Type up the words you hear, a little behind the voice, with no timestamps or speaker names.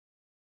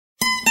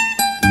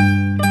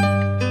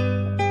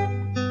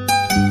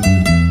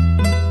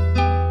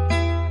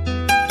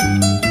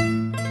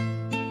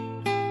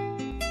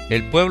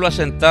El pueblo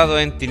asentado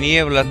en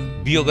tinieblas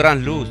vio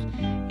gran luz,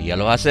 y a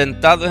los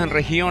asentados en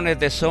regiones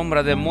de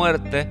sombra de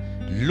muerte,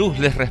 luz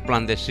les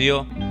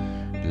resplandeció.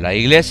 La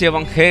Iglesia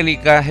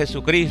Evangélica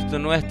Jesucristo,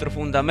 nuestro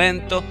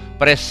fundamento,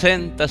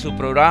 presenta su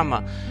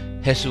programa.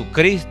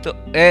 Jesucristo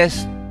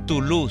es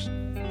tu luz.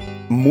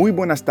 Muy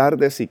buenas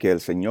tardes y que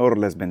el Señor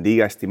les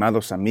bendiga,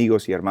 estimados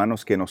amigos y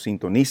hermanos que nos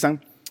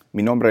sintonizan.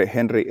 Mi nombre es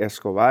Henry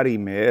Escobar y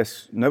me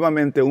es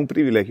nuevamente un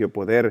privilegio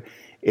poder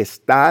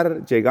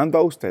estar llegando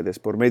a ustedes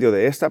por medio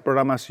de esta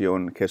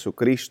programación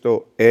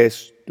Jesucristo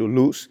es tu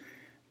luz.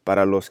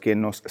 Para los que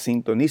nos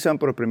sintonizan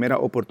por primera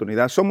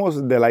oportunidad,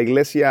 somos de la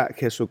Iglesia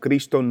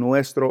Jesucristo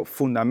nuestro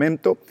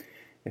fundamento.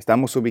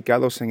 Estamos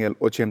ubicados en el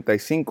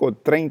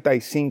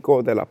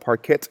 8535 de la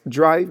Parquet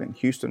Drive en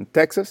Houston,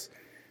 Texas,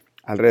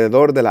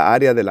 alrededor de la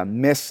área de la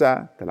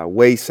Mesa, de la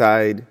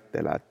Wayside,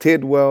 de la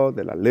Tidwell,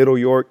 de la Little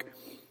York.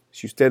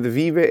 Si usted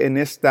vive en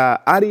esta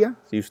área,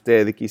 si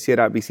usted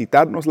quisiera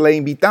visitarnos, le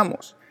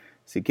invitamos.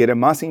 Si quiere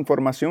más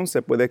información,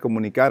 se puede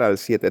comunicar al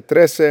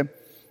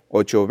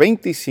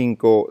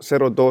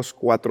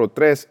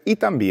 713-825-0243 y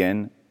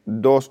también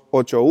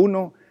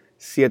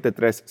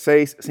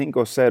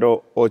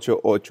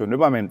 281-736-5088.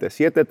 Nuevamente,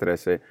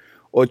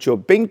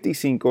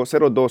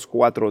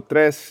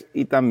 713-825-0243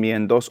 y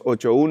también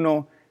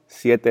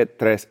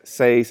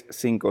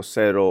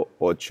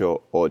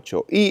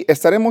 281-736-5088. Y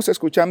estaremos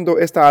escuchando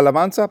esta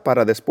alabanza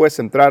para después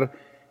entrar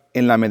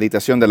en la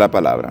meditación de la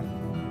palabra.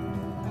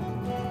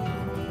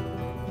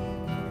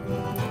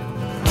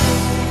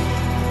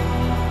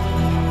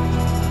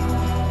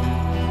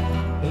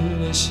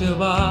 Él es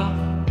Jehová,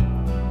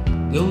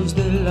 Dios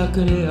de la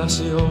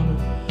creación.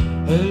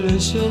 Él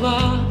es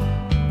Jehová,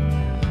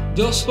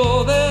 Dios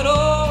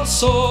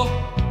poderoso.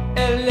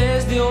 Él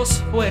es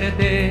Dios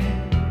fuerte,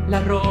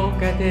 la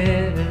roca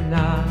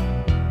eterna.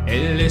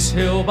 Él es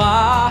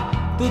Jehová,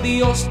 tu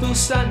Dios, tu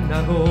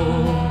sanador.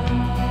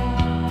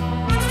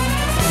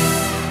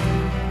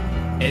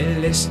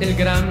 Él es el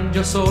gran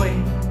yo soy,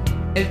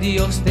 el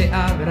Dios de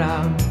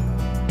Abraham.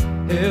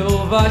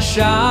 Jehová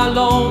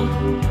Shalom,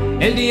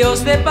 el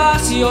Dios de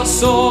paz yo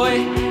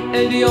soy,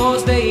 el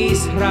Dios de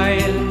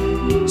Israel,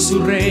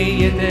 su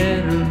Rey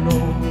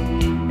eterno.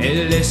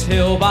 Él es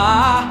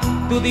Jehová,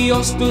 tu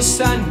Dios, tu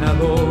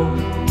sanador.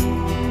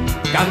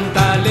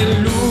 Canta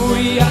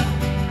aleluya,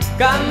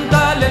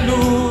 canta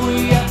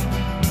aleluya,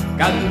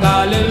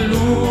 canta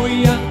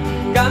aleluya,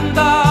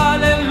 canta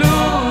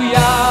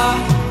aleluya.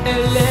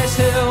 Él es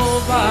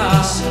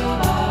Jehová,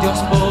 Dios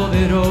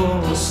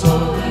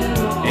poderoso.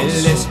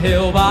 Él es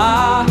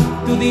Jehová,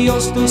 tu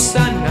Dios, tu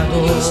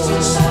sanador.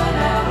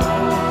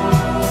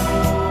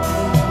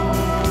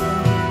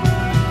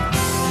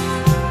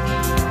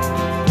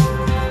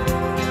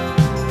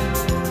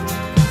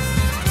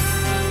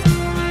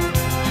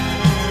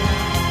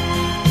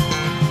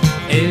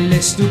 Él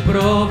es tu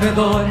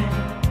proveedor,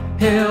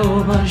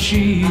 Jehová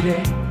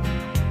Jireh,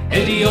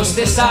 el Dios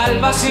de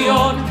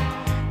salvación,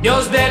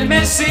 Dios del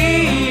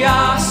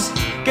Mesías,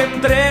 que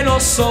entre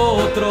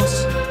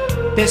nosotros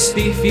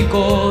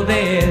testificó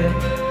de él.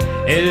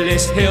 Él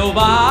es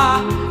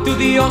Jehová, tu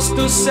Dios,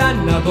 tu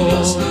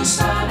sanador.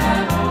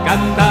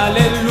 Canta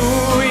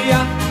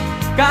aleluya,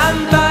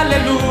 canta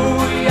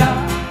aleluya,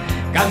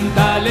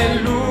 canta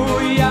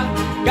aleluya,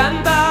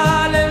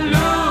 canta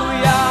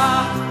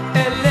aleluya.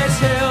 Él es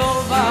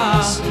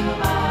Jehová,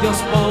 Dios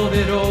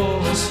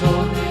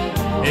poderoso.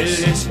 Él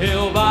es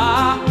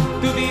Jehová,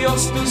 tu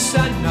Dios, tu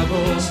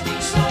sanador.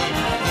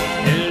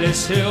 Él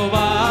es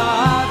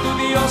Jehová, tu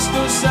Dios,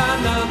 tu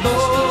sanador.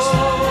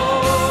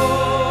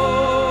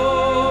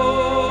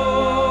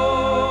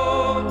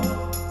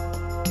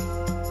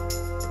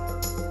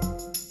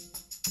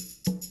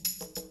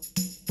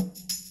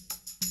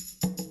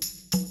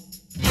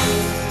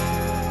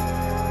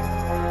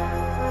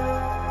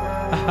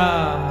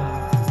 Ajá.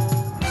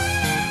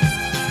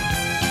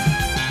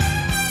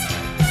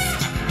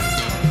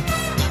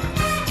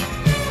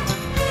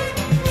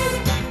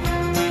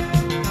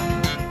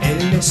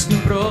 Él es tu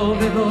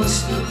proveedor,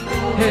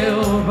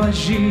 Jehová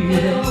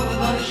Jireh,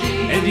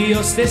 el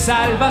Dios de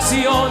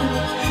salvación,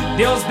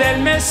 Dios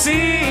del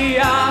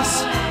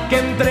Mesías, que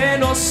entre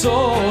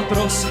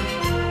nosotros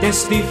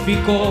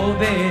testificó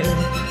de él.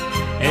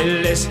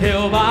 Él es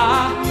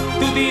Jehová,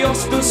 tu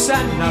Dios, tu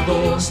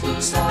sanador.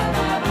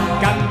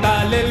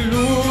 Canta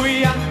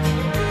aleluya,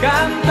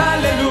 canta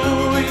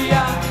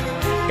aleluya,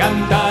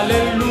 canta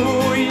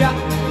aleluya,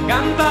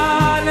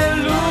 canta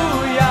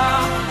aleluya.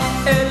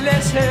 Él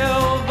es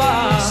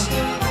Jehová,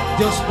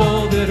 Dios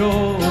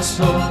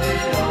poderoso.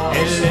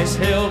 Él es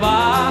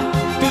Jehová,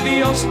 tu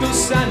Dios, tu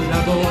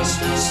sanador.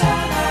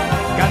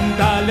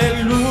 Canta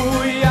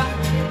aleluya,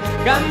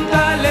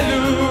 canta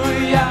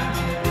aleluya,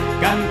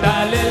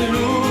 canta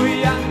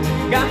aleluya,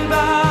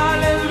 canta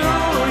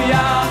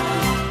aleluya.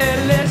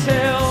 Él es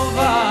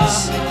Jehová,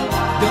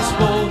 Dios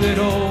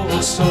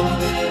poderoso.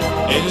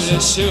 Él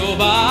es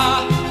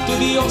Jehová, tu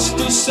Dios,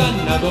 tu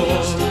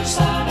sanador.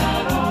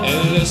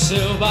 Él es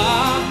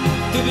Jehová,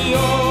 tu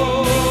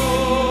Dios,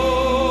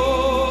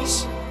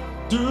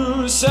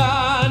 tu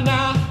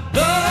sanador.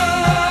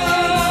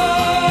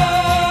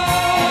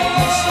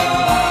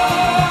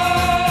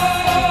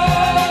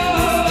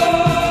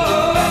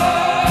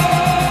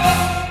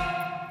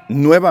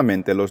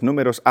 Nuevamente, los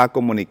números a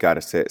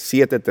comunicarse: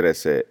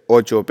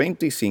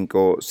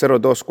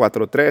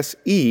 713-825-0243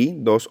 y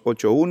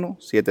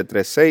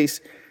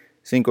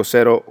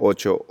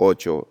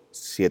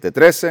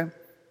 281-736-5088.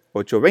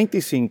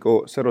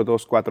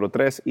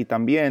 713-825-0243 y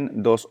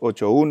también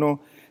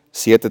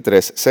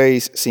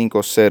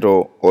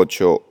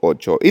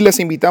 281-736-5088. Y les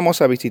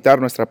invitamos a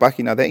visitar nuestra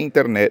página de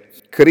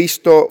internet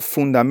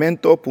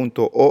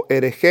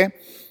cristofundamento.org.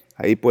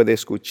 Ahí puede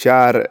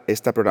escuchar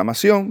esta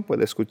programación,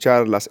 puede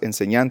escuchar las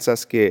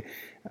enseñanzas que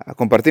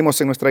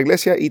compartimos en nuestra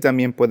iglesia y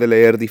también puede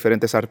leer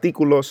diferentes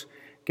artículos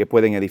que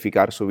pueden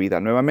edificar su vida.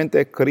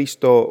 Nuevamente,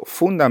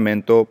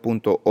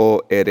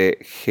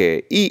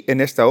 cristofundamento.org. Y en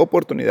esta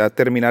oportunidad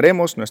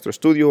terminaremos nuestro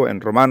estudio en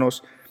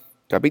Romanos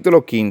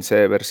capítulo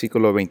 15,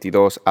 versículo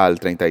 22 al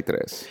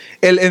 33.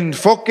 El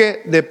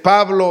enfoque de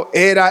Pablo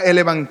era el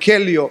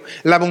evangelio.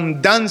 La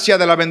abundancia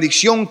de la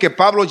bendición que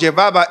Pablo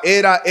llevaba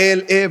era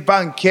el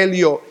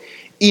evangelio.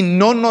 Y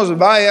no nos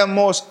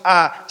vayamos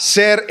a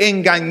ser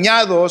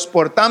engañados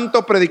por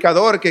tanto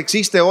predicador que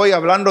existe hoy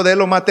hablando de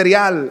lo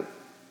material.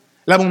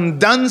 La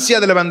abundancia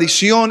de la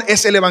bendición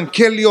es el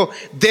evangelio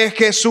de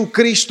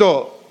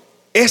Jesucristo.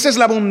 Esa es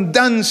la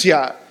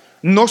abundancia.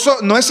 No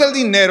es el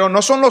dinero,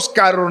 no son los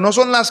carros, no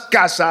son las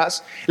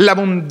casas. La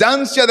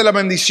abundancia de la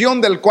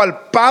bendición del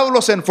cual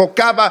Pablo se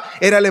enfocaba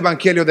era el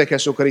evangelio de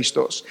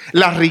Jesucristo.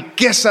 Las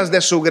riquezas de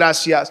su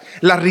gracia,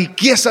 las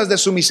riquezas de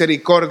su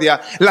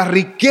misericordia, las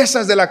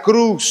riquezas de la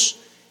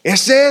cruz.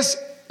 Esa es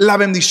la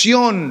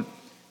bendición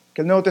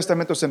que el Nuevo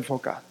Testamento se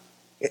enfoca.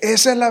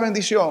 Esa es la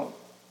bendición.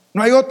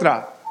 No hay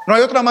otra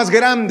más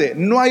grande,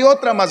 no hay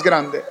otra más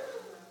grande.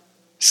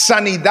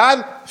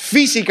 Sanidad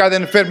física de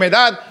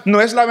enfermedad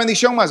no es la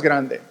bendición más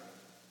grande.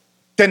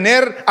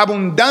 Tener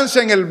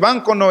abundancia en el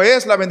banco no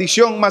es la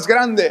bendición más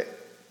grande.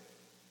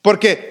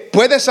 Porque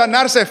puede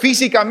sanarse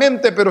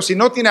físicamente, pero si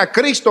no tiene a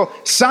Cristo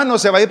sano,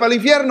 se va a ir para el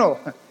infierno.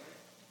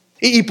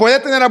 Y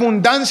puede tener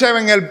abundancia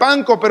en el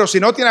banco, pero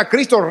si no tiene a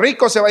Cristo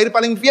rico, se va a ir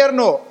para el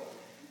infierno.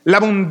 La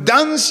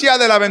abundancia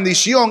de la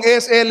bendición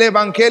es el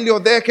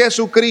evangelio de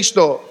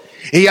Jesucristo.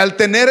 Y al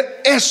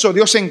tener eso,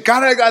 Dios se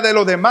encarga de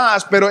lo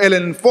demás, pero el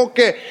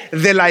enfoque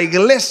de la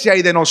iglesia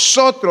y de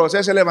nosotros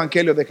es el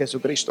evangelio de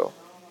Jesucristo.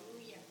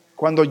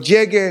 Cuando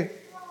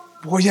llegue,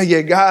 voy a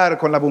llegar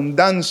con la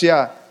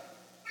abundancia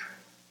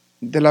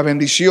de la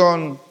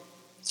bendición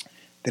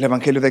del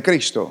evangelio de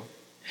Cristo.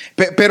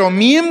 Pero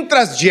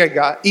mientras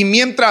llega y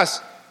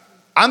mientras,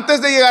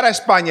 antes de llegar a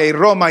España y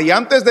Roma y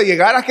antes de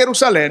llegar a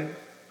Jerusalén,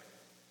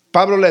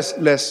 Pablo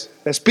les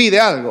pide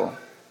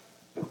algo.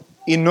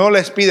 Y no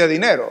les pide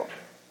dinero.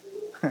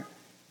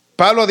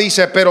 Pablo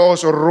dice: pero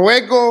os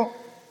ruego,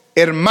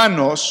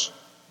 hermanos,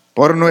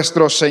 por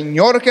nuestro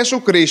Señor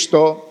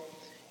Jesucristo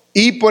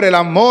y por el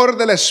amor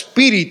del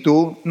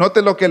Espíritu,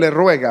 note lo que le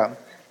ruega,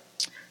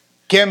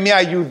 que me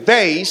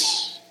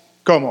ayudéis.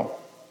 ¿Cómo?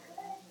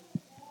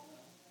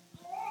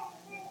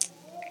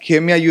 Que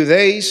me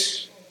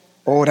ayudéis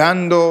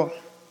orando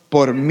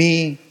por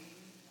mí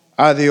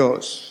a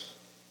Dios.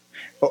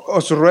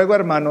 Os ruego,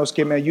 hermanos,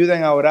 que me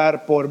ayuden a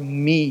orar por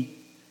mí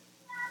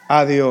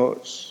a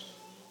Dios.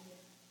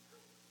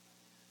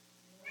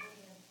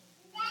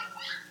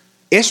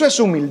 Eso es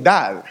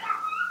humildad.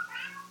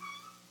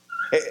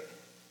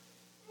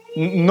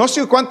 No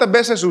sé cuántas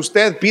veces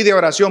usted pide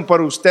oración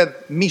por usted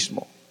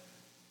mismo.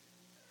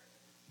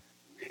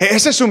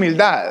 Esa es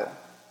humildad.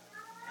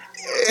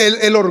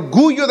 El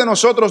orgullo de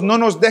nosotros no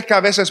nos deja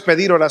a veces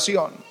pedir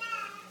oración.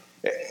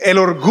 El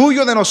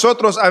orgullo de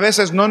nosotros a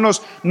veces no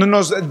nos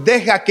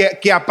deja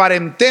que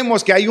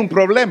aparentemos que hay un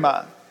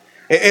problema.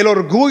 El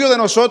orgullo de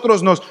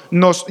nosotros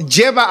nos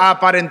lleva a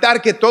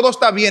aparentar que todo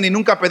está bien y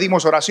nunca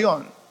pedimos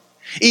oración.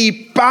 Y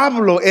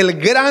Pablo, el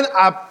gran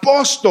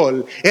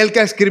apóstol, el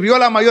que escribió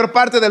la mayor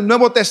parte del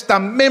Nuevo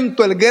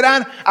Testamento, el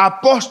gran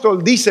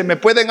apóstol, dice: me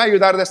pueden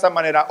ayudar de esta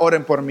manera,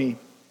 oren por mí.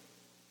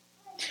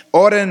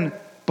 Oren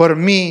por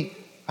mí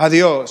a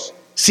Dios.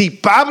 Si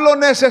Pablo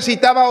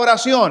necesitaba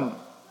oración,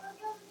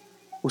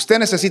 usted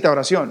necesita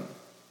oración.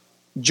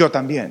 Yo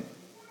también.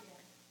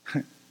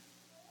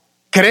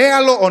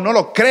 Créalo o no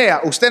lo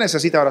crea, usted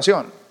necesita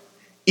oración.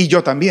 Y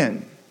yo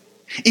también.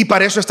 Y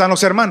para eso están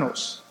los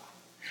hermanos.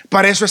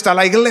 Para eso está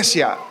la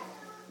iglesia.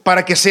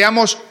 Para que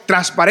seamos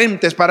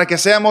transparentes, para que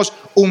seamos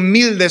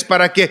humildes,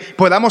 para que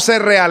podamos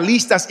ser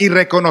realistas y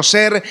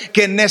reconocer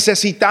que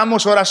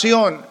necesitamos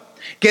oración,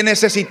 que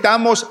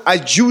necesitamos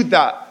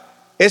ayuda.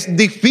 Es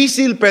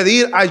difícil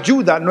pedir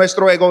ayuda.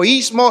 Nuestro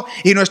egoísmo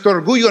y nuestro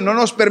orgullo no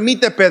nos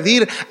permite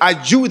pedir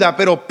ayuda,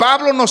 pero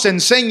Pablo nos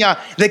enseña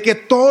de que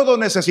todos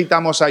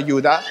necesitamos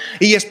ayuda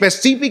y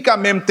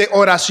específicamente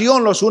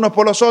oración los unos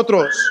por los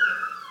otros.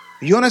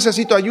 Yo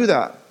necesito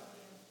ayuda.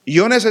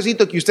 Yo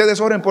necesito que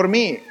ustedes oren por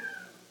mí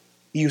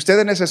y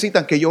ustedes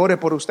necesitan que yo ore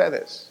por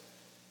ustedes.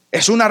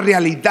 Es una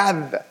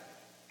realidad.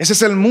 Ese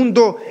es el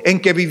mundo en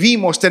que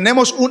vivimos.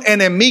 Tenemos un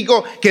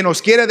enemigo que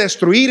nos quiere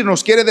destruir,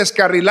 nos quiere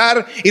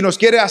descarrilar y nos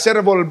quiere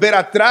hacer volver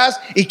atrás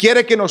y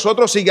quiere que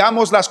nosotros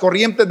sigamos las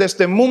corrientes de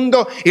este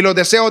mundo y los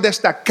deseos de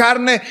esta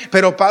carne.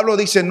 Pero Pablo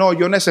dice, no,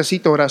 yo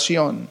necesito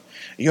oración.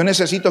 Yo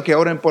necesito que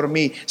oren por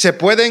mí. Se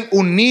pueden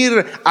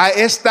unir a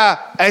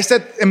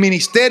este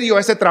ministerio,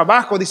 a este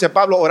trabajo, dice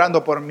Pablo,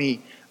 orando por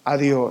mí, a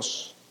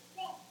Dios.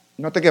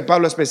 Note que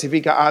Pablo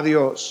especifica a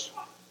Dios,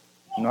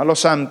 no a los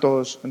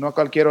santos, no a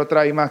cualquier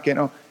otra imagen,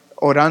 no,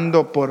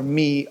 orando por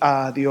mí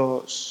a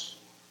Dios.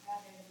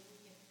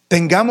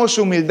 Tengamos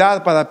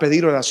humildad para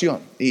pedir oración.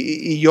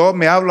 Y yo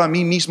me hablo a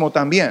mí mismo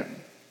también.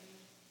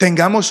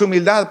 Tengamos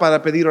humildad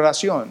para pedir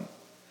oración.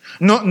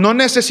 No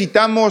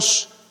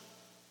necesitamos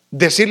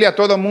decirle a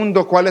todo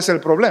mundo cuál es el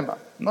problema,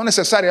 no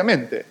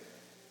necesariamente,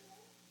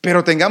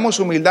 pero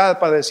tengamos humildad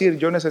para decir,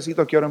 yo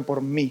necesito que oren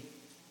por mí.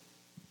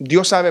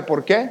 Dios sabe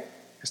por qué,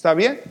 está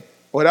bien,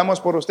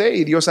 oramos por usted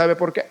y Dios sabe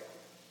por qué,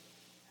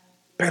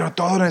 pero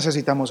todos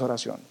necesitamos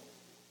oración,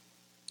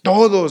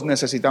 todos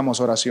necesitamos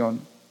oración.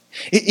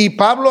 Y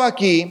Pablo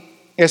aquí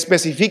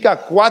especifica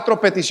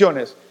 4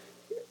 peticiones.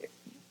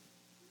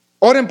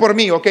 Oren por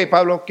mí, ok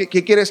Pablo,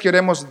 ¿qué quieres que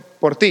oremos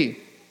por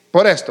ti?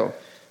 Por esto.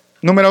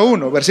 Número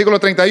 1, versículo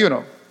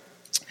 31.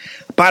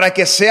 Para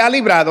que sea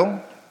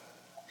librado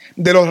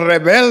de los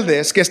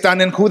rebeldes que están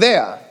en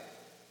Judea.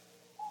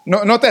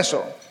 Note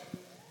eso.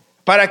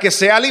 Para que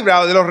sea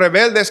librado de los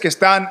rebeldes que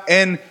están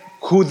en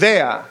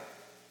Judea.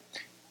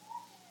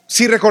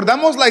 Si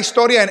recordamos la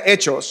historia en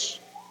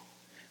Hechos,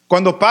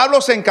 cuando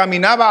Pablo se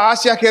encaminaba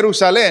hacia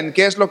Jerusalén,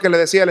 ¿qué es lo que le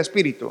decía el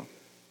Espíritu?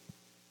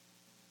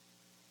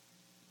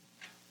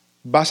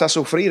 Vas a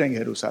sufrir en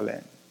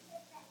Jerusalén.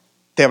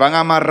 Te van a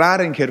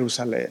amarrar en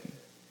Jerusalén.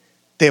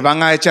 Te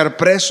van a echar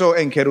preso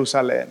en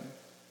Jerusalén.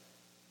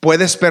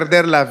 Puedes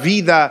perder la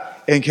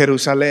vida en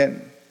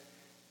Jerusalén.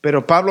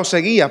 Pero Pablo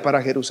seguía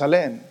para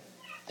Jerusalén.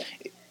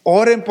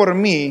 Oren por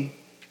mí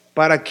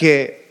para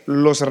que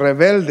los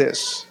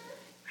rebeldes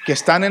que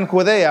están en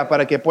Judea,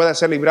 para que pueda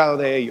ser librado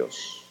de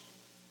ellos.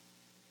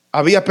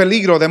 Había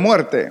peligro de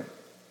muerte.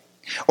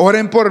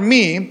 Oren por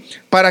mí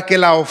para que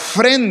la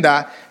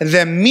ofrenda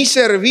de mi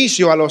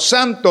servicio a los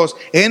santos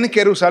en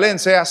Jerusalén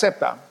sea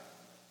acepta.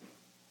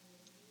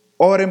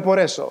 Oren por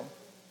eso.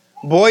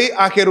 Voy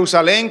a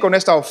Jerusalén con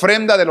esta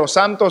ofrenda de los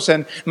santos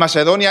en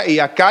Macedonia y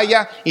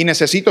Acaya y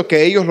necesito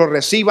que ellos lo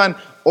reciban.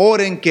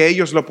 Oren que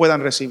ellos lo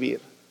puedan recibir.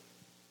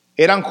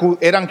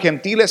 Eran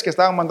gentiles que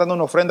estaban mandando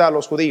una ofrenda a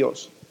los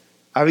judíos.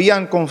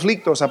 Habían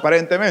conflictos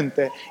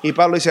aparentemente y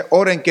Pablo dice,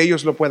 oren que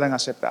ellos lo puedan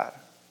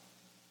aceptar.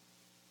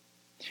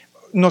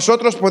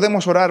 Nosotros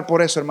podemos orar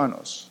por eso,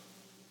 hermanos.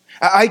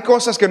 Hay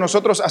cosas que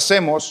nosotros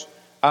hacemos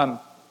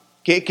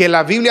que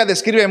la Biblia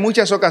describe en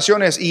muchas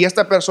ocasiones y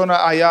esta persona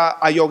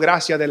halló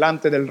gracia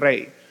delante del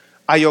rey,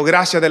 halló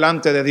gracia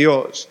delante de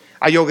Dios,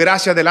 halló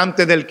gracia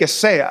delante del que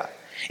sea.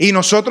 Y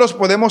nosotros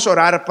podemos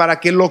orar para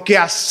que lo que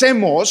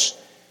hacemos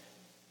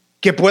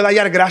que pueda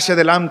hallar gracia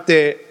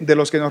delante de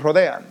los que nos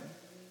rodean.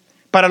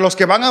 Para los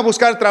que van a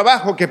buscar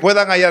trabajo, que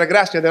puedan hallar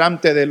gracia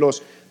delante de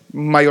los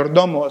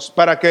mayordomos,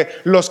 para que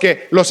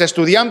los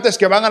estudiantes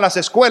que van a las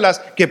escuelas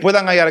que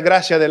puedan hallar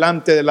gracia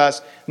delante de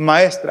las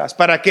maestras,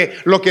 para que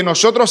lo que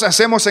nosotros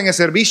hacemos en el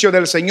servicio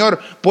del Señor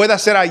pueda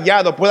ser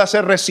hallado, pueda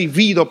ser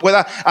recibido,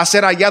 pueda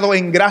ser hallado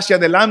en gracia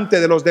delante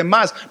de los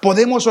demás.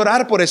 Podemos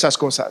orar por esas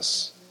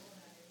cosas.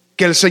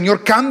 Que el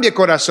Señor cambie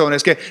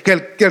corazones, que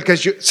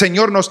el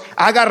Señor nos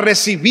haga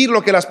recibir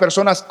lo que las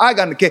personas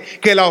hagan,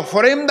 que la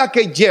ofrenda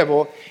que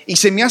llevo, y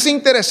se me hace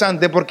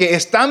interesante porque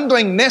estando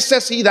en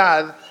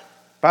necesidad,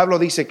 Pablo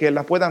dice que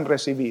la puedan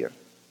recibir.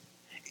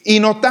 Y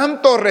no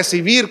tanto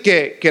recibir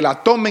que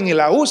la tomen y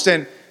la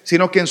usen,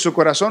 sino que en su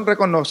corazón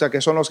reconoce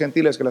que son los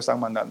gentiles que la están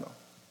mandando.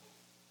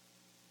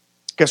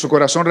 Que su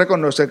corazón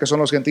reconoce que son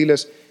los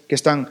gentiles que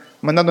están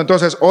mandando.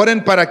 Entonces,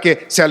 oren para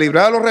que sea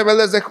librado a los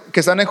rebeldes que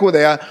están en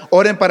Judea.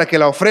 Oren para que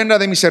la ofrenda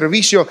de mi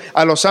servicio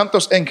a los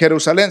santos en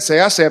Jerusalén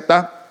sea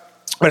acepta.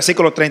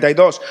 Versículo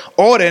 32.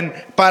 Oren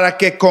para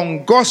que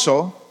con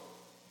gozo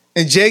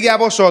llegue a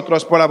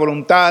vosotros por la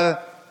voluntad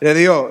de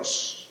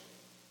Dios.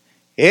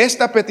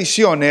 Esta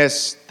petición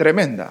es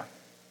tremenda.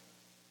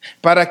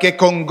 Para que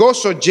con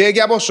gozo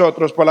llegue a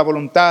vosotros por la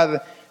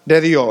voluntad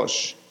de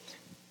Dios.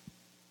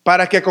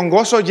 Para que con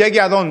gozo llegue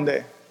 ¿a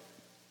dónde?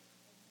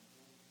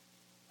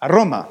 A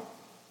Roma.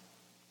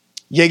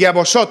 Llegue a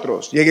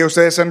vosotros, llegue a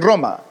ustedes en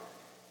Roma.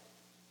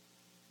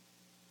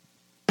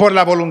 Por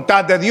la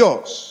voluntad de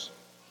Dios.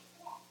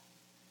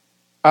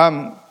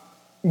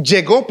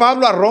 ¿Llegó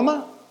Pablo a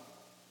Roma?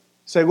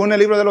 Según el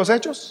libro de los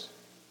Hechos.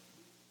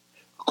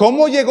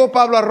 ¿Cómo llegó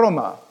Pablo a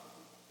Roma?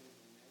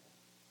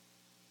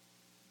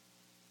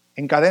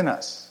 En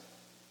cadenas,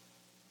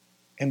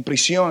 en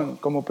prisión,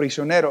 como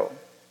prisionero,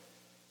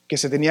 que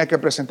se tenía que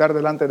presentar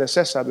delante de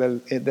César,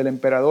 del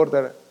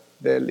emperador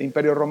del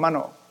imperio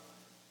romano.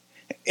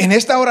 En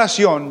esta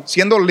oración,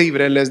 siendo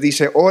libre, les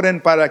dice,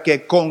 oren para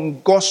que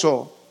con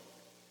gozo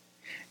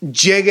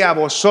llegue a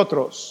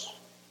vosotros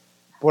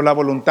por la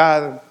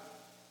voluntad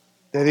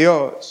de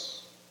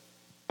Dios.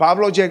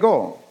 Pablo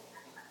llegó.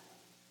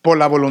 por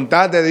la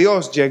voluntad de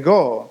Dios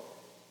llegó,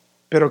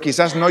 pero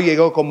quizás no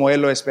llegó como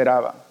él lo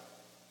esperaba.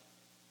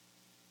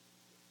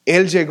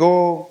 Él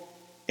llegó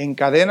en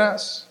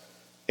cadenas,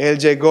 él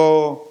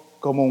llegó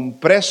como un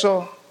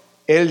preso,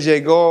 él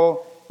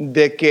llegó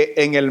de que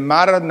en el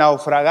mar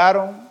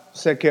naufragaron,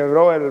 se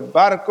quebró el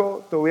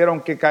barco,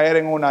 tuvieron que caer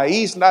en una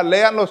isla.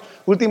 Lean los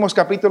últimos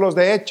capítulos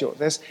de Hechos,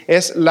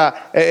 es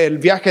el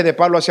viaje de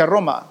Pablo hacia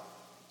Roma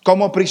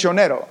como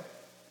prisionero.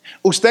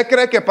 ¿Usted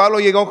cree que Pablo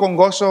llegó con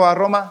gozo a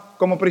Roma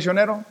como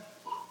prisionero?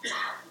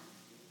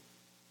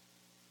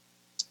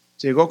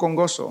 Llegó con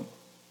gozo.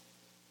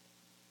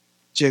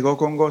 Llegó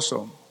con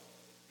gozo.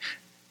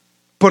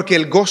 Porque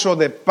el gozo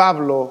de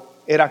Pablo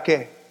era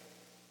 ¿qué?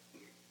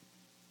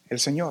 El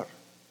Señor.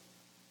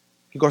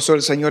 El gozo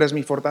del Señor es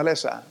mi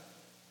fortaleza.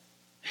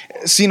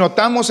 Si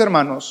notamos,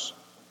 hermanos,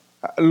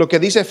 lo que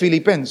dice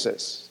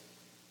Filipenses,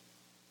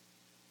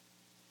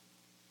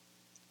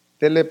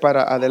 dele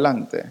para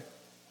adelante.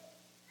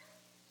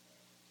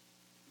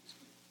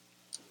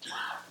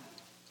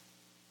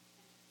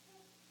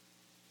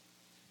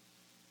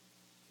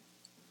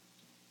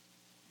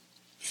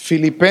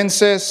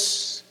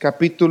 Filipenses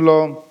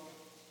capítulo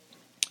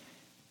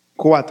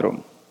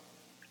 4.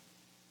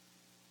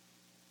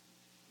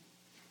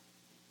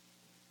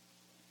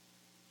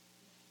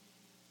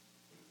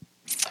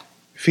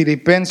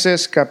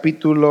 Filipenses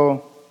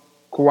capítulo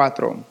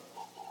 4.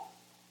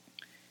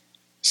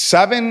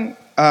 ¿Saben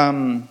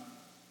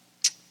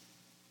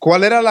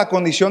cuál era la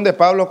condición de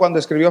Pablo cuando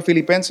escribió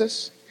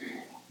Filipenses?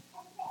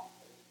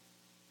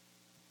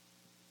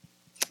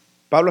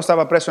 Pablo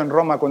estaba preso en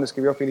Roma cuando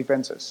escribió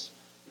Filipenses.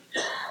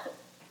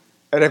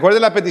 Recuerde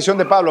la petición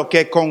de Pablo,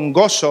 que con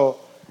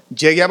gozo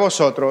llegue a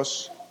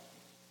vosotros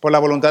por la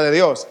voluntad de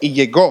Dios. Y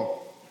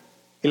llegó.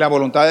 Y la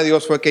voluntad de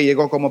Dios fue que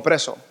llegó como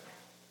preso.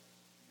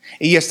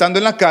 Y estando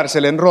en la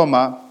cárcel en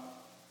Roma,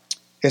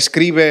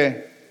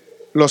 escribe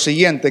lo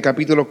siguiente,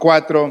 capítulo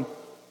 4,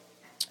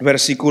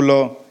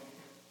 versículo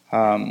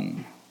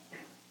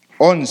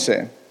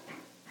 11.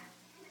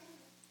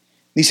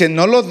 Dice,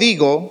 no lo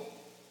digo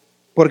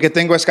porque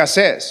tengo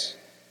escasez,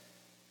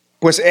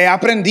 pues he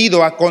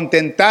aprendido a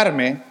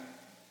contentarme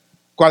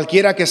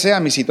cualquiera que sea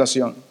mi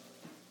situación.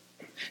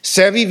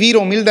 Sé vivir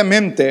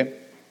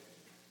humildemente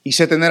y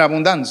sé tener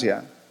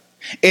abundancia.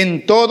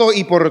 En todo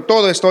y por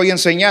todo estoy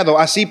enseñado,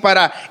 así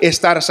para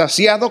estar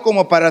saciado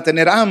como para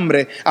tener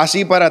hambre,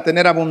 así para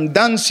tener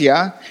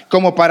abundancia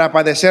como para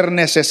padecer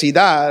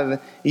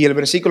necesidad. Y el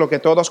versículo que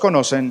todos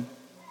conocen,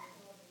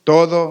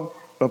 todo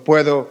lo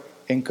puedo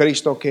en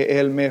Cristo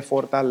que Él me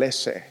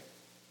fortalece.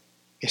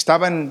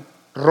 Estaba en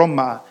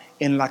Roma,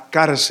 en la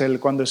cárcel,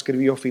 cuando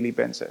escribió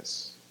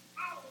Filipenses.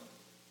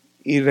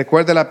 Y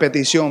recuerde la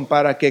petición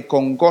para que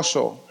con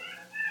gozo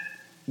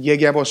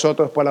llegue a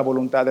vosotros por la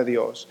voluntad de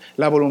Dios.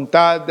 La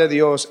voluntad de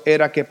Dios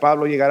era que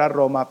Pablo llegara a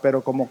Roma,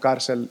 pero como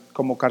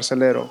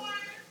carcelero,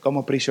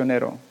 como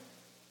prisionero.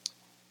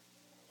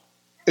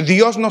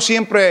 Dios no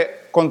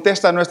siempre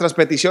contesta nuestras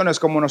peticiones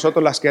como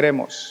nosotros las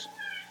queremos.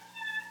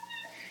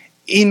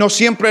 Y no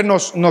siempre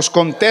nos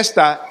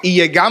contesta y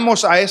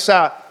llegamos a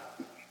ese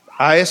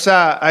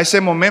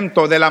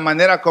momento de la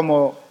manera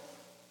como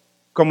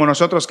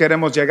nosotros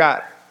queremos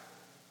llegar.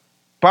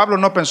 Pablo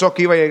no pensó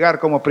que iba a llegar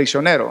como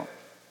prisionero,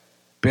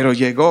 pero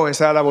llegó.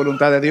 Esa era la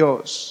voluntad de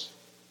Dios.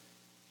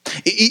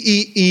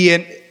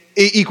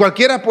 Y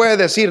cualquiera puede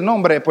decir, no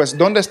hombre, pues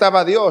 ¿dónde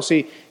estaba Dios?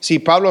 Si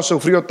Pablo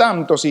sufrió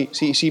tanto,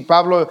 si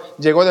Pablo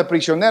llegó de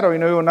prisionero y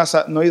no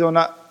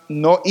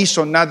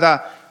hizo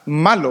nada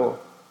malo,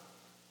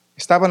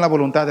 estaba en la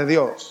voluntad de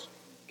Dios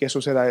que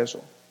suceda eso.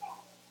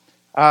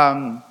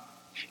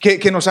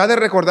 Que nos ha de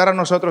recordar a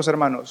nosotros,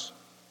 hermanos,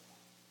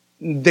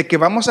 de que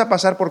vamos a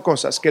pasar por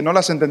cosas que no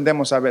las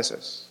entendemos a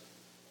veces.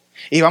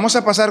 Y vamos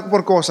a pasar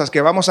por cosas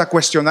que vamos a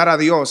cuestionar a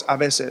Dios a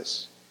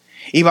veces.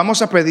 Y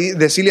vamos a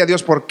decirle a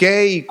Dios por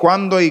qué y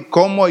cuándo y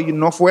cómo, y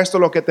no fue esto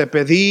lo que te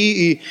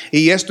pedí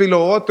y esto y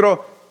lo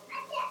otro.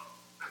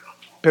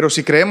 Pero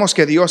si creemos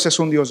que Dios es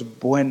un Dios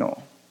bueno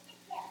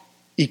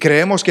y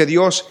creemos que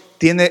Dios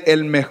tiene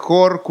el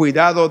mejor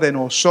cuidado de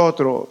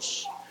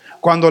nosotros,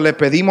 cuando le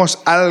pedimos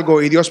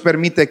algo y Dios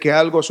permite que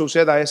algo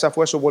suceda, esa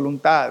fue su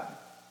voluntad.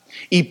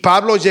 Y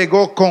Pablo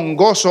llegó con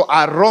gozo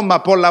a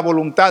Roma por la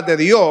voluntad de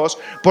Dios,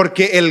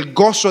 porque el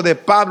gozo de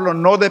Pablo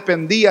no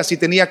dependía si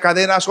tenía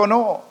cadenas o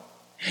no.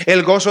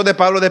 El gozo de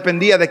Pablo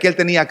dependía de que él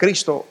tenía a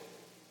Cristo.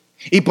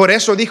 Y por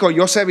eso dijo,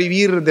 yo sé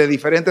vivir de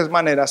diferentes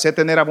maneras, sé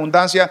tener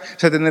abundancia,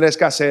 sé tener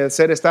escasez,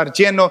 sé estar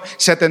lleno,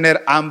 sé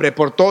tener hambre.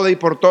 Por todo y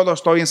por todo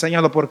estoy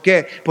enseñado. ¿Por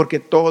qué? Porque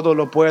todo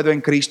lo puedo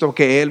en Cristo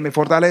que Él me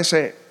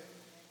fortalece.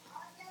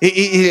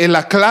 Y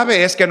la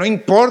clave es que no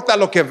importa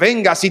lo que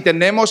venga, si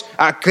tenemos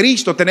a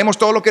Cristo, tenemos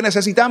todo lo que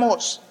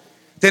necesitamos.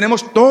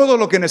 Tenemos todo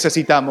lo que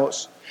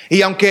necesitamos.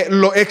 Y aunque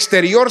lo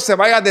exterior se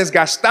vaya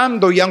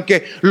desgastando, y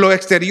aunque lo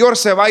exterior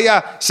se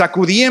vaya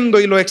sacudiendo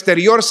y lo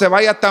exterior se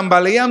vaya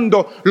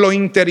tambaleando, lo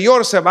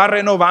interior se va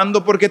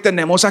renovando porque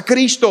tenemos a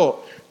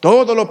Cristo.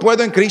 Todo lo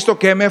puedo en Cristo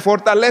que me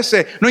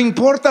fortalece. No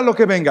importa lo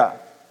que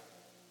venga.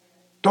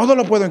 Todo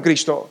lo puedo en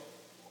Cristo.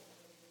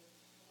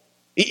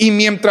 Y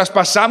mientras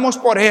pasamos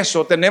por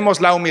eso,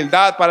 tenemos la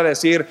humildad para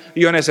decir,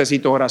 yo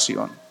necesito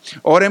oración.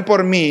 Oren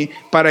por mí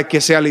para que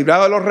sea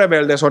librado de los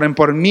rebeldes. Oren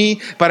por mí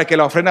para que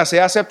la ofrenda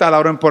sea aceptada.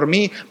 Oren por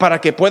mí para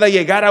que pueda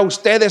llegar a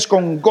ustedes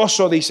con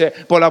gozo, dice,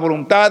 por la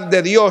voluntad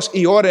de Dios.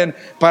 Y oren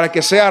para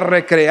que sea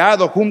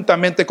recreado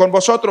juntamente con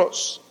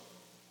vosotros.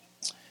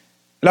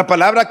 La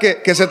palabra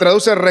que se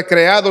traduce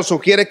recreado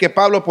sugiere que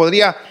Pablo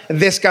podría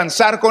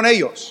descansar con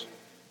ellos.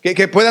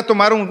 Que pueda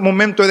tomar un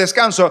momento de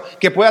descanso,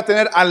 que pueda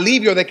tener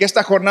alivio de que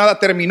esta jornada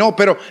terminó,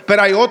 pero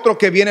hay otro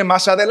que viene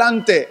más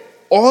adelante.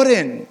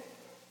 Oren.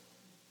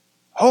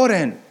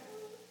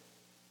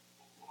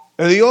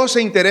 Dios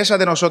se interesa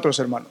de nosotros,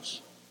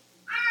 hermanos,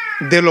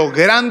 de lo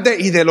grande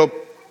y de lo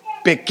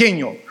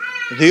pequeño.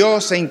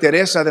 Dios se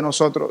interesa de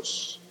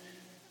nosotros.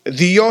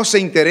 Dios se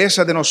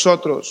interesa de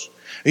nosotros.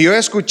 Yo he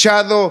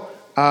escuchado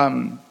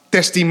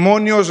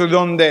testimonios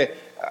donde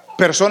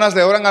personas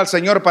le oran al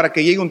Señor para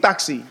que llegue un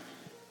taxi.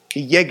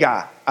 Y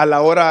llega a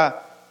la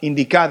hora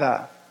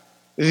indicada.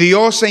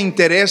 Dios se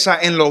interesa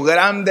en lo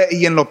grande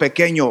y en lo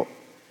pequeño.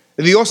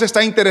 Dios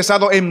está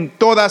interesado en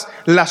todas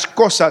las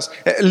cosas.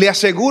 Le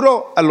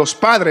aseguro a los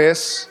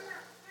padres,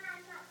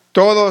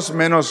 todos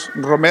menos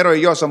Romero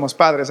y yo somos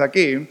padres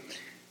aquí.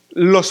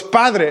 Los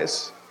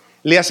padres,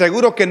 le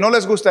aseguro que no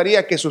les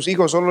gustaría que sus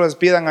hijos solo les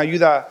pidan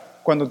ayuda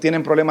cuando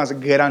tienen problemas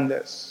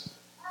grandes.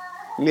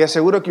 Le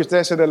aseguro que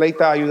usted se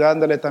deleita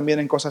ayudándole también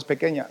en cosas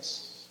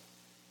pequeñas.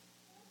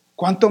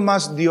 ¿Cuánto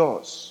más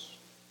Dios?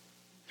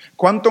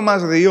 ¿Cuánto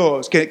más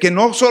Dios? Que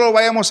no solo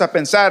vayamos a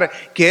pensar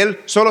que Él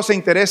solo se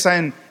interesa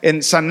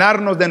en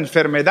sanarnos de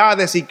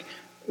enfermedades. Y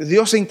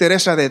Dios se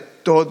interesa de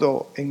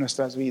todo en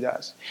nuestras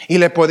vidas. Y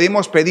le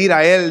podemos pedir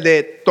a Él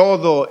de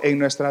todo en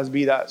nuestras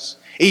vidas.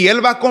 Y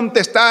Él va a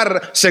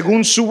contestar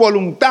según su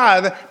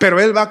voluntad, pero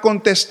Él va a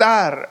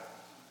contestar.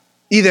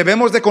 Y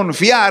debemos de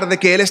confiar de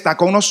que Él está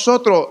con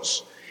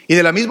nosotros. Y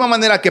de la misma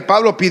manera que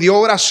Pablo pidió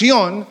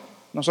oración,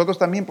 nosotros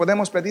también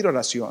podemos pedir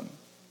oración.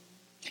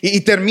 Y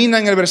termina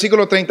en el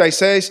versículo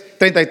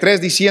 33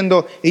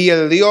 diciendo, y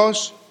el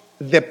Dios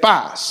de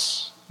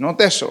paz,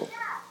 note eso,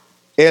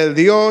 el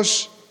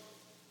Dios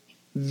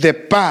de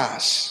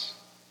paz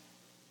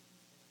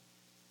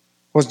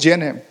os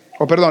llene,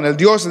 el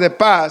Dios de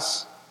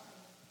paz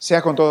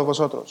sea con todos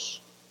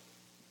vosotros.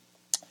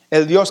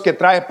 El Dios que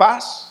trae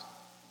paz,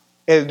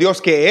 el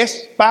Dios que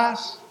es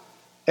paz,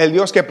 el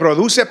Dios que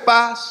produce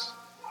paz,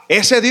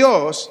 ese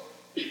Dios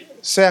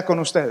sea con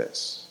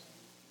ustedes.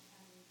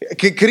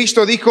 Que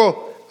Cristo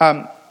dijo,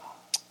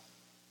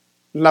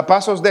 la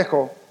paz os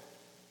dejo,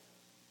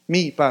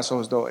 mi paz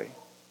os doy.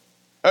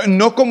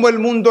 No como el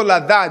mundo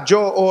la da,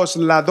 yo os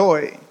la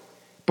doy.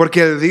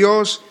 Porque el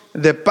Dios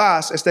de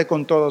paz esté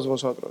con todos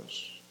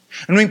vosotros.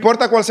 No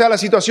importa cuál sea la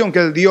situación, que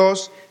el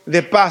Dios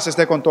de paz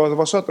esté con todos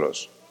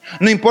vosotros.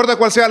 No importa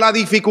cuál sea la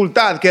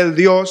dificultad, que el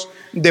Dios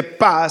de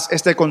paz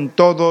esté con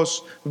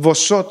todos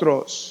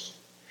vosotros.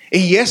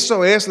 Y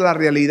eso es la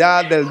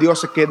realidad del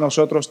Dios que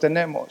nosotros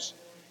tenemos,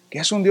 que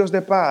es un Dios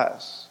de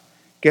paz,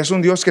 que es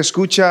un Dios que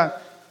escucha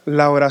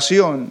la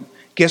oración,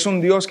 que es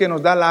un Dios que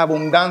nos da la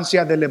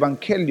abundancia del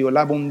evangelio,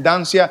 la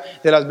abundancia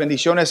de las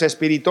bendiciones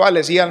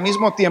espirituales, y al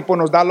mismo tiempo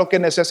nos da lo que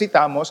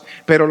necesitamos,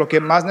 pero lo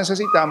que más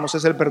necesitamos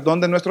es el perdón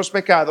de nuestros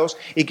pecados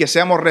y que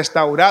seamos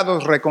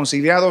restaurados,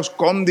 reconciliados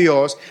con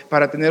Dios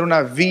para tener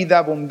una vida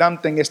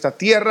abundante en esta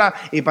tierra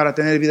y para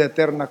tener vida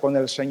eterna con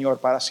el Señor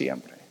para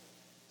siempre.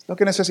 Es lo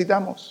que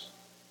necesitamos.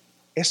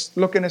 Es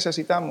lo que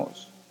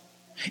necesitamos.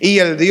 Y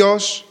el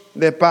Dios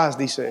de paz,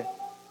 dice,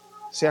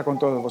 sea con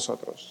todos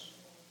vosotros.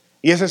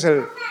 Y ese es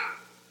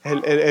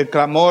el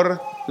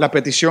clamor, la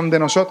petición de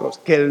nosotros,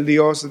 que el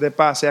Dios de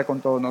paz sea con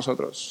todos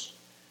nosotros.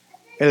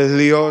 El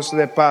Dios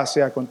de paz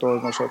sea con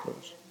todos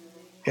nosotros.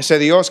 Ese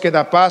Dios que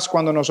da paz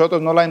cuando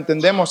nosotros no la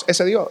entendemos,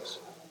 ese Dios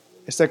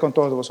esté con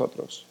todos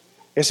vosotros.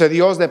 Ese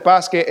Dios de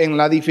paz que en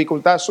la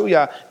dificultad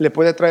suya le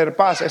puede traer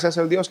paz, ese es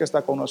el Dios que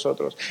está con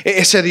nosotros.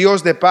 Ese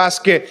Dios de paz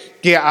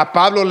que a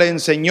Pablo le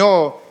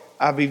enseñó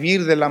a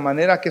vivir de la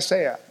manera que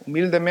sea,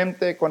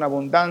 humildemente, con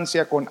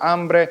abundancia, con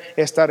hambre,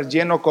 estar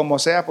lleno como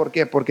sea. ¿Por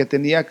qué? Porque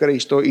tenía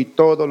Cristo y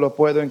todo lo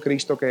puedo en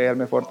Cristo que Él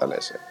me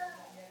fortalece.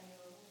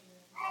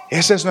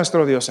 Ese es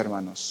nuestro Dios,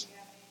 hermanos.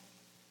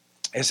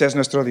 Ese es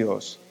nuestro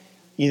Dios.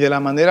 Y de la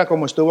manera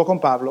como estuvo con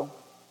Pablo,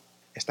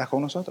 está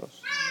con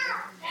nosotros.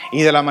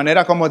 Y de la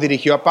manera como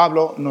dirigió a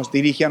Pablo, nos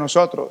dirige a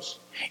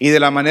nosotros. Y de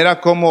la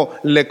manera como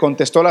le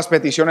contestó las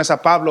peticiones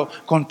a Pablo,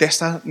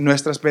 contesta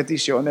nuestras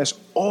peticiones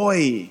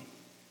hoy.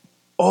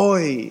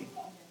 Hoy.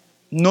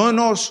 No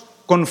nos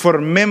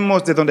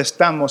conformemos de donde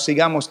estamos,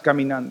 sigamos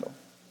caminando.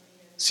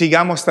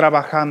 Sigamos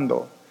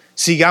trabajando.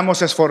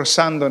 Sigamos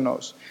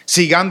esforzándonos.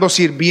 Sigamos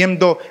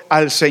sirviendo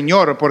al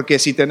Señor, porque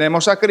si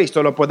tenemos a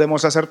Cristo lo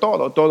podemos hacer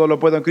todo. Todo lo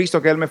puedo en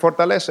Cristo que Él me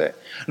fortalece.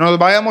 No nos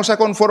vayamos a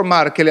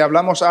conformar que le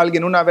hablamos a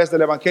alguien una vez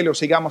del Evangelio.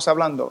 Sigamos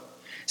hablando,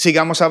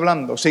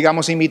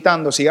 sigamos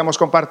imitando, sigamos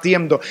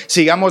compartiendo,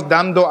 sigamos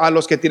dando a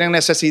los que tienen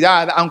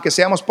necesidad, aunque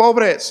seamos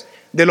pobres.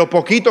 De lo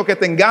poquito que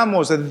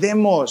tengamos,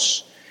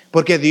 demos,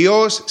 porque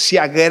Dios se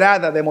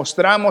agrada.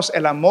 Demostramos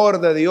el amor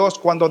de Dios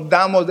cuando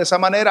damos de esa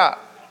manera.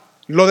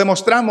 Lo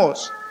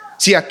demostramos.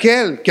 Si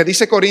aquel que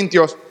dice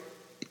Corintios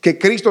que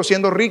Cristo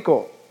siendo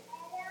rico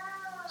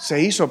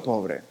se hizo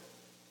pobre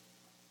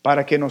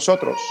para que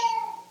nosotros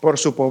por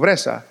su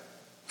pobreza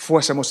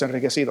fuésemos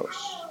enriquecidos.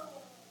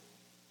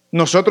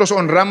 Nosotros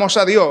honramos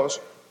a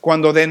Dios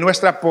cuando de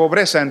nuestra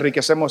pobreza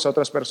enriquecemos a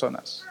otras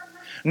personas.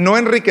 No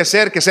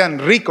enriquecer que sean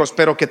ricos,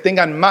 pero que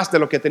tengan más de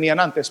lo que tenían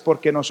antes,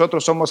 porque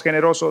nosotros somos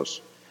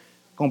generosos,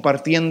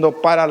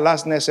 compartiendo para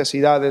las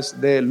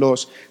necesidades de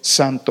los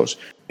santos.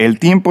 El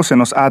tiempo se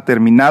nos ha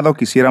terminado.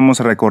 Quisiéramos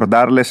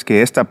recordarles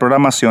que esta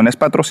programación es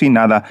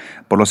patrocinada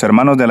por los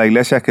hermanos de la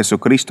Iglesia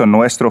Jesucristo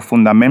Nuestro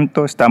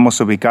Fundamento.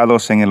 Estamos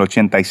ubicados en el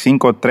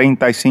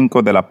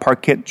 8535 de la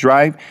Parquet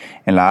Drive,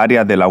 en la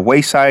área de la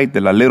Wayside,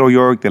 de la Little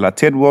York, de la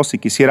Tidwell. Si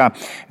quisiera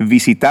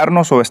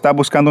visitarnos o está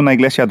buscando una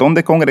iglesia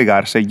donde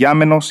congregarse,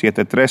 llámenos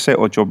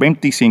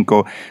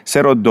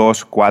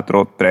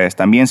 713-825-0243.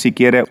 También si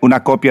quiere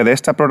una copia de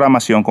esta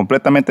programación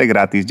completamente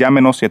gratis,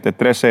 llámenos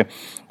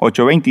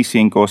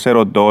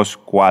 713-825-0243.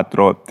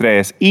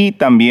 Y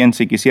también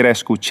si quisiera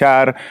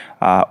escuchar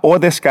o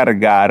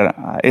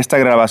descargar esta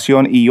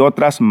grabación y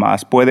otras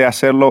más, puede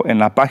hacerlo en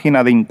la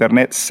página de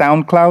internet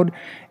SoundCloud,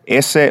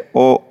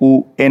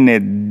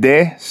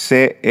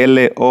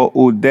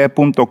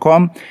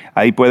 soundcloud.com.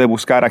 Ahí puede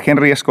buscar a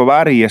Henry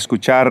Escobar y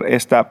escuchar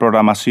esta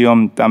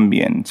programación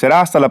también.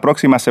 Será hasta la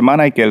próxima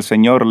semana y que el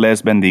Señor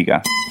les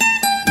bendiga.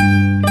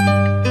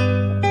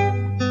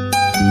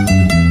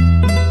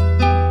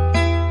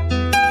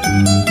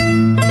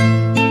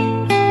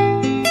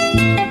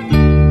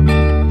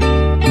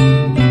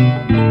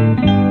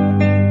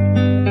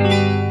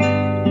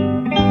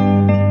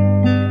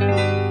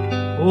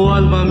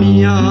 Alma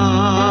mía,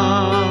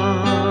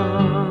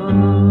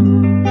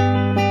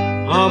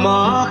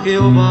 ama a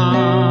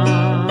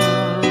Jehová,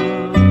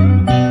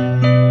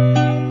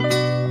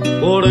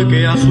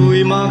 porque a su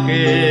imagen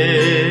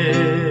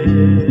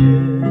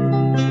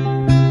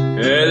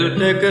Él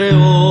te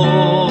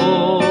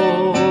creó,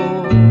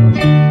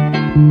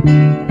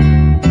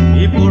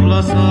 y por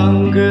la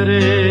sangre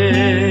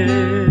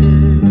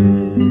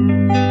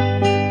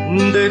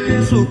de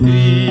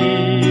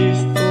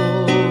Jesucristo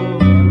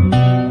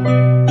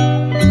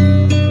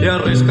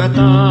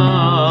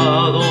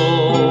rescatado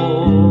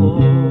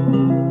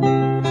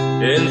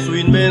en su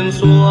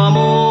inmenso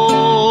amor.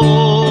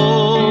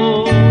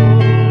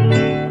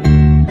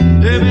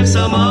 Debes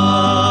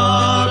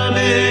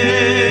amarle,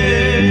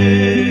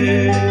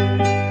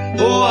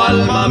 oh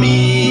alma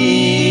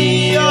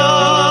mía,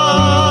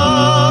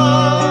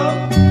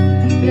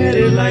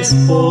 eres la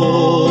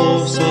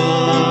esposa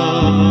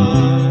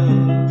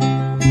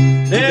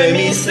de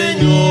mi Señor.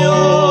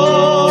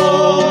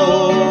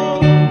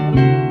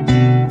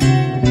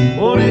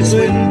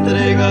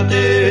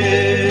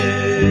 Entrégate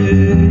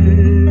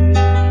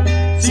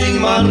sin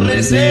más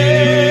reservas,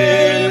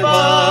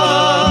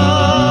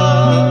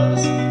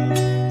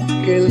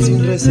 que Él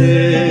sin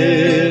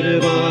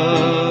reservas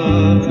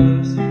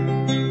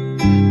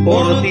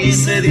por ti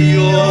se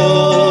dio.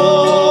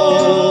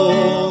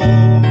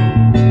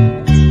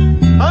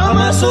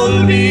 Jamás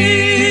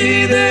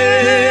olvides,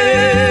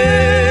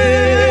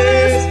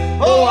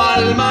 oh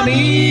alma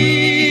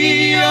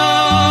mía,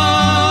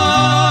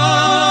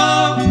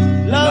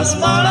 las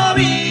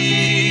maravillas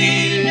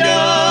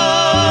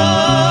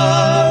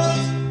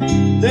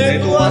de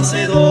tu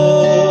Hacedor,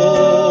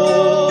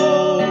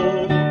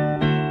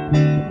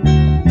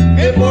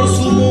 que por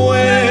su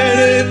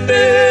muerte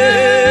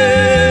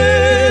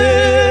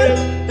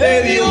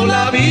te dio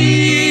la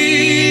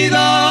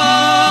vida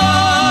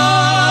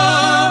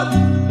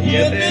y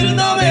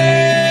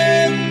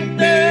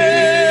eternamente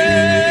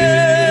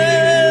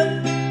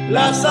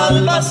la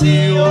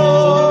salvación.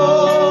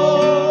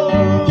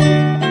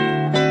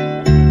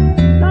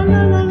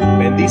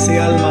 Bendice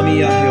alma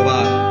mía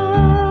Jehová,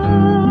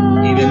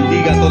 y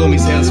bendiga todo mi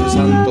ser su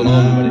santo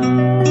nombre.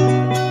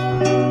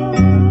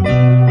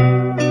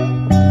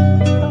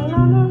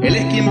 Él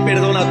es quien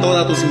perdona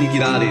todas tus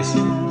iniquidades,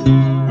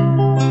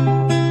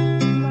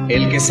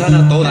 el que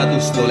sana todas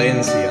tus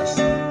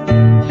dolencias,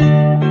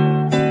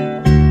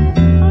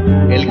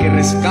 el que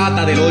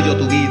rescata del hoyo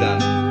tu vida,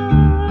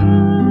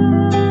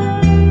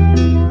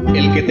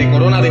 el que te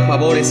corona de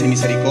favores y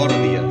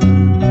misericordia,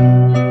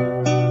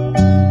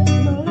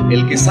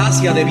 el que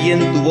sacia de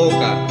bien tu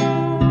boca,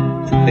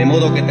 de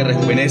modo que te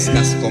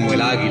rejuvenezcas como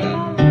el águila.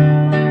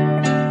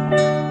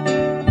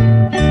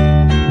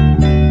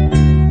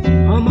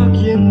 Ama a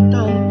quien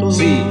tanto.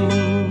 Sí,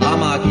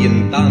 ama a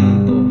quien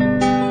tanto.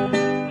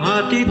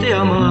 A ti te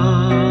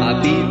ama.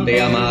 A ti te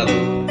he amado.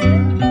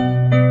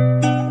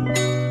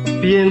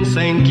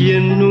 Piensa en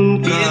quien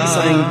nunca.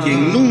 Piensa en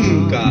quien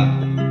nunca.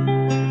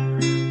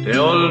 Te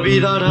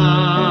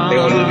olvidará. Te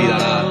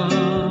olvidará.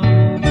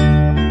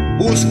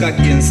 Busca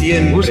quien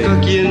siempre. Busca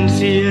quien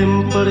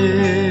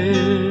siempre.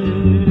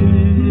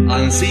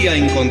 Ansía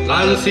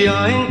encontrarte.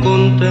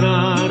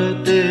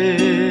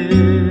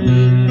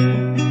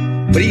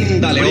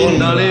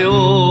 Bríndale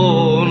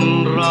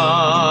honra.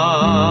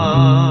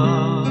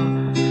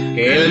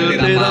 Que Él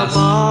te da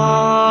paz.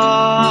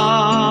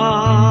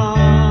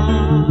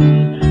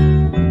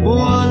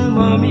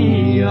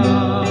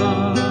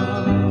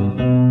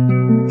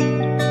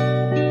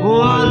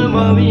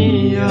 alma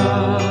mía,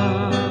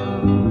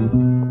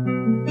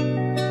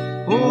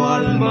 oh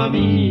alma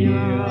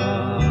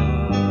mía.